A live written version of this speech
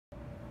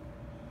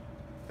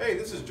Hey,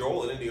 this is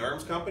Joel at Indie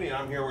Arms Company, and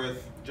I'm here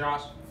with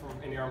Josh from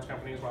Indie Arms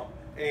Company as well.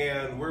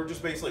 And we're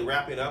just basically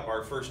wrapping up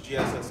our first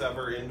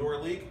GSSF Indoor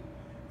League.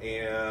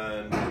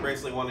 And we're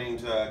basically wanting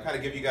to kind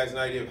of give you guys an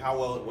idea of how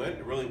well it went.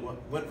 It really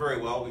went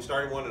very well. We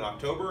started one in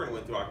October and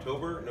went through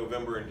October,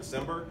 November, and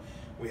December.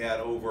 We had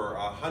over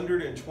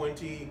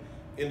 120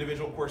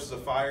 individual courses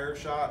of fire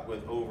shot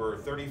with over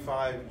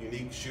 35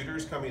 unique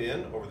shooters coming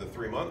in over the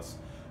 3 months.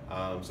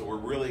 So we're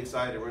really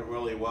excited. It went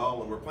really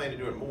well, and we're planning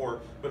to do it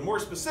more. But more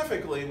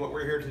specifically, what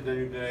we're here to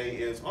do today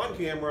is on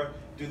camera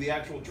do the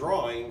actual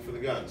drawing for the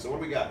gun. So what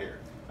do we got here?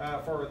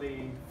 For the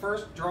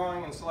first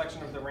drawing and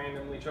selection of the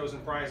randomly chosen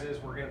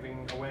prizes, we're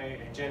giving away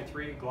a Gen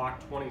 3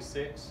 Glock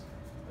 26,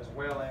 as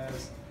well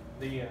as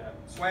the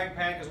swag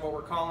pack is what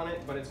we're calling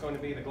it, but it's going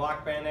to be the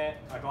Glock bayonet,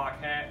 a Glock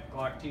hat,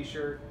 Glock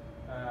t-shirt,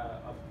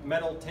 a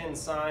metal tin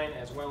sign,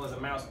 as well as a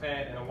mouse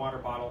pad and a water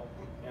bottle.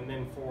 And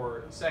then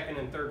for second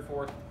and third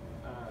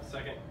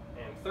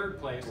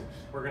place,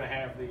 we're going to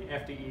have the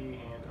FDE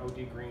and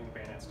OD green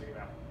bayonets to give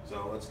out.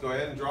 So let's go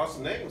ahead and draw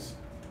some names.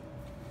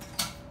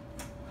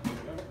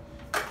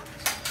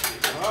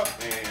 Up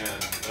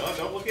and no,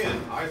 don't look in,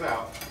 eyes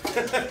out.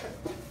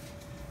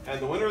 And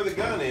the winner of the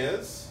gun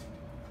is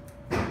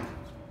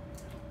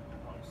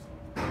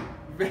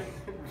Vin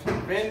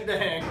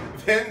Dang.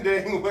 Vin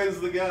Dang wins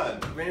the gun.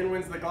 Vin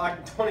wins the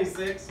Glock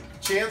 26.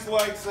 Chance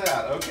likes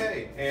that.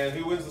 Okay, and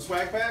who wins the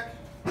swag pack?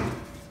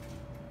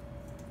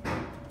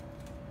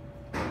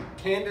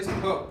 Candace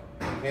Pope.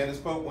 Candace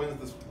Pope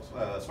wins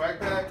the swag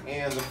pack,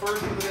 and the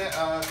first of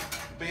the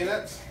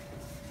bayonets.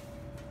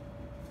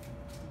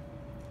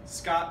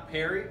 Scott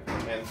Perry.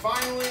 And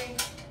finally,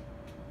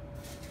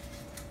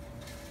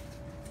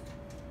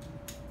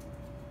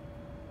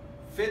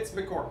 Fitz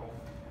McCorkle.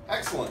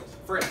 excellent.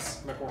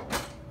 Fritz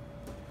McCorkle.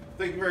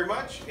 Thank you very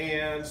much.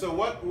 And so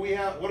what do we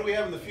have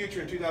in the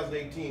future in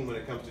 2018 when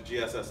it comes to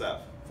GSSF?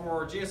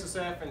 For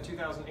GSSF in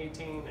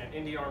 2018 at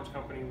Indie Arms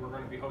Company, we're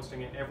going to be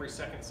hosting it every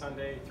second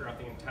Sunday throughout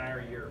the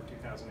entire year of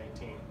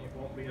 2018. It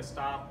won't be a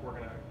stop. We're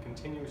going to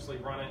continuously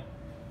run it.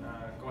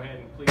 Go ahead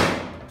and please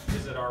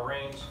visit our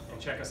range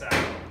and check us out.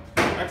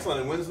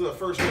 Excellent. And when's the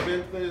first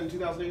event in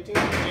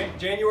 2018?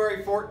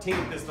 January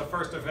 14th is the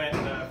first event,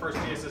 first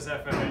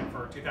GSSF event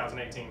for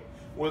 2018.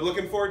 We're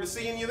looking forward to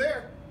seeing you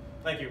there.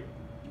 Thank you.